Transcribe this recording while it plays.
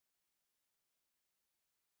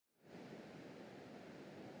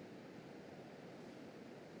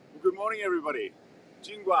Good morning, everybody.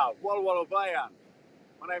 Jingwa, Walwalo Bayan.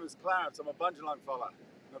 My name is Clarence. I'm a Bundjalung fella.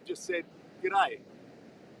 And I've just said g'day.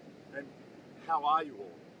 And how are you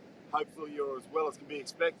all? Hopefully you're as well as can be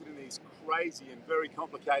expected in these crazy and very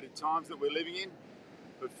complicated times that we're living in.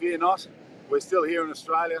 But fear not, we're still here in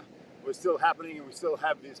Australia. We're still happening, and we still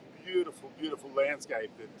have this beautiful, beautiful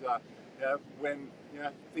landscape that when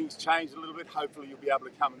things change a little bit, hopefully you'll be able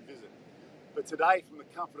to come and visit. But today, from the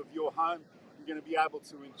comfort of your home, you're going to be able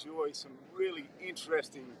to enjoy some really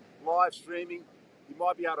interesting live streaming. You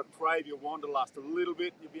might be able to crave your wanderlust a little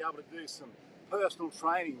bit. You'll be able to do some personal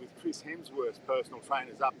training with Chris Hemsworth's personal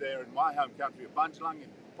trainers up there in my home country of Bundjalung in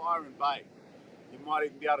Byron Bay. You might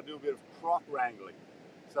even be able to do a bit of crop wrangling.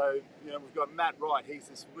 So, we've got Matt Wright. He's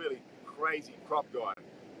this really crazy crop guy.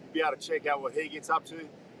 You'll be able to check out what he gets up to.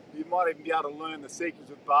 You might even be able to learn the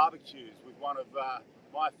secrets of barbecues with one of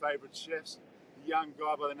my favourite chefs, a young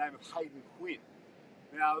guy by the name of Hayden Quinn.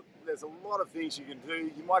 Now, there's a lot of things you can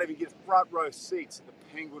do. You might even get front row seats at the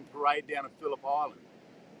Penguin Parade down at Phillip Island.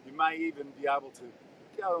 You may even be able to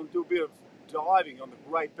go and do a bit of diving on the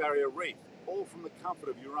Great Barrier Reef, all from the comfort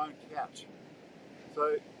of your own couch.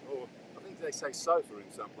 So, or I think they say sofa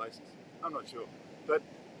in some places, I'm not sure. But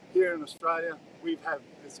here in Australia, we have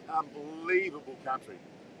this unbelievable country.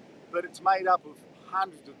 But it's made up of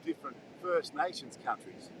hundreds of different First Nations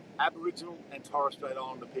countries, Aboriginal and Torres Strait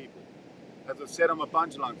Islander people. As I said, I'm a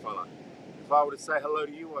Bundjalung fella. If I were to say hello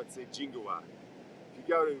to you, I'd say Jingawa. If you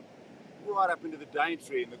go right up into the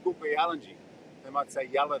Daintree and the Gukwe Alangi, they might say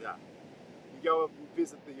Yalada. You go up and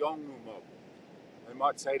visit the Yolngu mob, they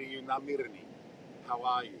might say to you Namirni, how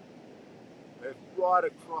are you? They're right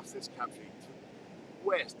across this country, to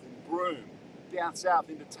west in Broome, down south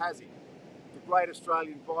into Tassie, the Great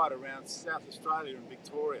Australian Bight around South Australia and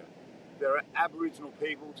Victoria. There are Aboriginal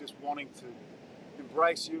people just wanting to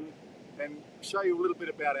embrace you and show you a little bit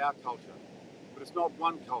about our culture. But it's not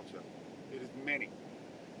one culture, it is many.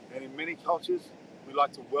 And in many cultures, we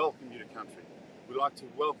like to welcome you to country. We like to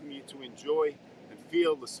welcome you to enjoy and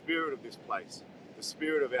feel the spirit of this place, the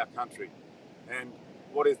spirit of our country, and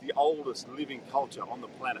what is the oldest living culture on the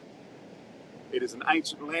planet. It is an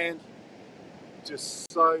ancient land,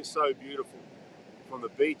 just so, so beautiful. From the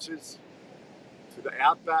beaches, to the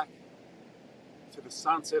outback, to the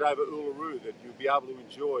sunset over Uluru that you'll be able to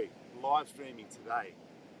enjoy live streaming today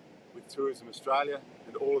with Tourism Australia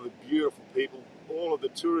and all of the beautiful people, all of the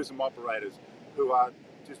tourism operators who are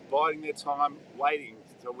just biding their time, waiting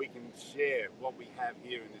so we can share what we have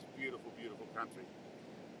here in this beautiful, beautiful country.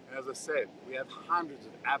 And as I said, we have hundreds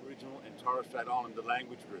of Aboriginal and Torres Strait Islander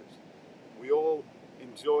language groups. We all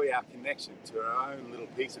enjoy our connection to our own little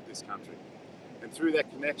piece of this country. And through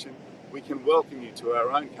that connection, we can welcome you to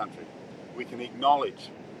our own country. We can acknowledge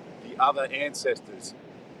the other ancestors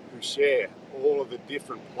who share all of the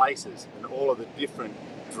different places and all of the different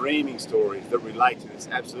dreaming stories that relate to this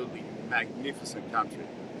absolutely magnificent country.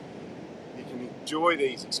 You can enjoy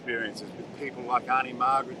these experiences with people like Auntie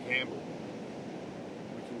Margaret Campbell.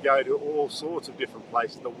 We can go to all sorts of different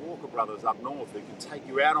places. The Walker brothers up north who can take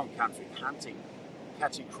you out on country, hunting,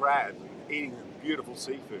 catching crabs and eating beautiful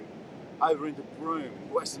seafood. Over into Broome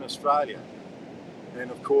in Western Australia.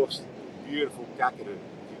 And of course, beautiful Kakadu.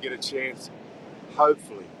 If you get a chance,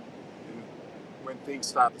 hopefully, when things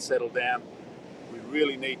start to settle down, we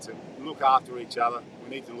really need to look after each other.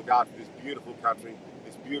 We need to look after this beautiful country,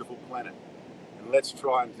 this beautiful planet. And let's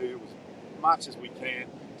try and do as much as we can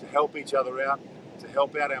to help each other out, to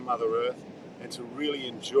help out our Mother Earth, and to really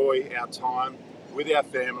enjoy our time with our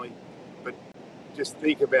family. But just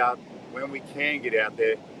think about when we can get out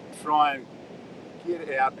there, try and get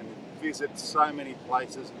out and visit so many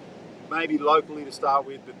places, maybe locally to start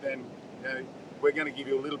with, but then we're going to give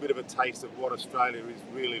you a little bit of a taste of what Australia is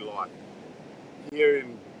really like. Here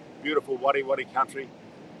in beautiful Wadi Wadi country,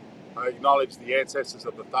 I acknowledge the ancestors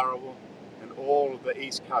of the Tharawal and all of the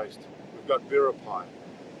east coast. We've got Biripi,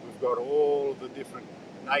 we've got all of the different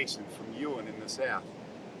nations from Yuin in the south,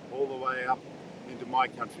 all the way up into my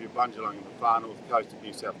country of Bundjalung in the far north coast of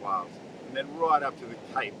New South Wales, and then right up to the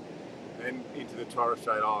Cape and into the Torres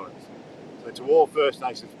Strait Islands. So to all First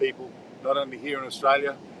Nations people, not only here in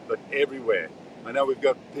Australia, but everywhere. I know we've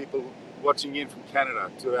got people watching in from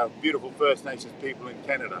Canada, to our beautiful First Nations people in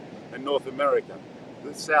Canada and North America,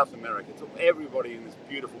 South America, to everybody in this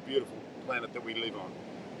beautiful, beautiful planet that we live on.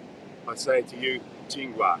 I say to you,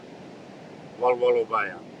 Jingwa, Walwalo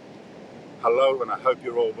Baya. Hello, and I hope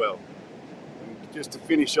you're all well. And just to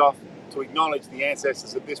finish off, to acknowledge the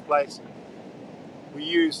ancestors of this place, we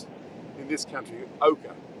use in this country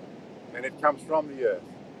ochre, and it comes from the earth,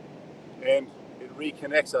 and it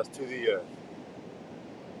reconnects us to the earth.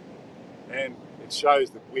 and it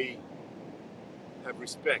shows that we have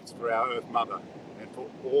respect for our Earth Mother and for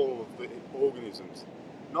all of the organisms,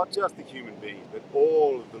 not just the human beings, but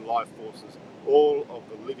all of the life forces, all of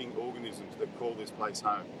the living organisms that call this place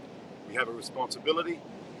home. We have a responsibility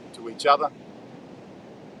to each other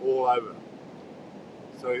all over.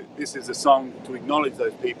 So this is a song to acknowledge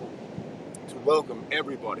those people, to welcome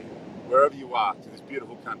everybody, wherever you are, to this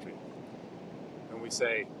beautiful country. And we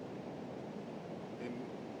say, in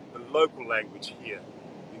the local language here,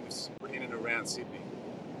 in and around Sydney,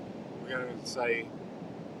 we're going to say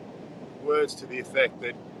words to the effect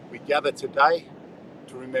that we gather today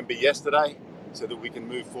to remember yesterday so that we can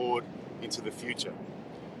move forward into the future.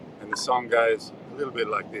 And the song goes a little bit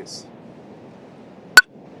like this.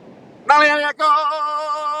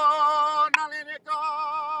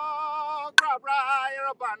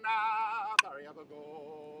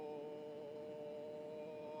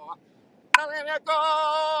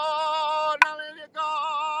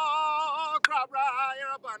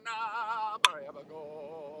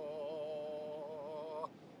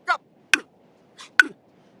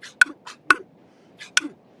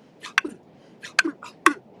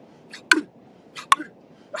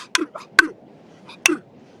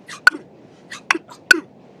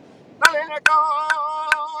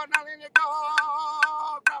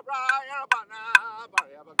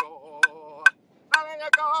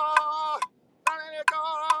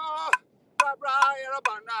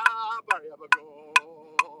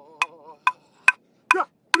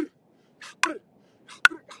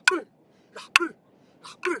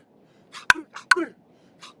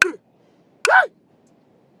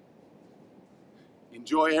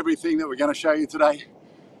 Enjoy everything that we're going to show you today.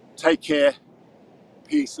 Take care,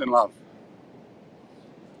 peace and love.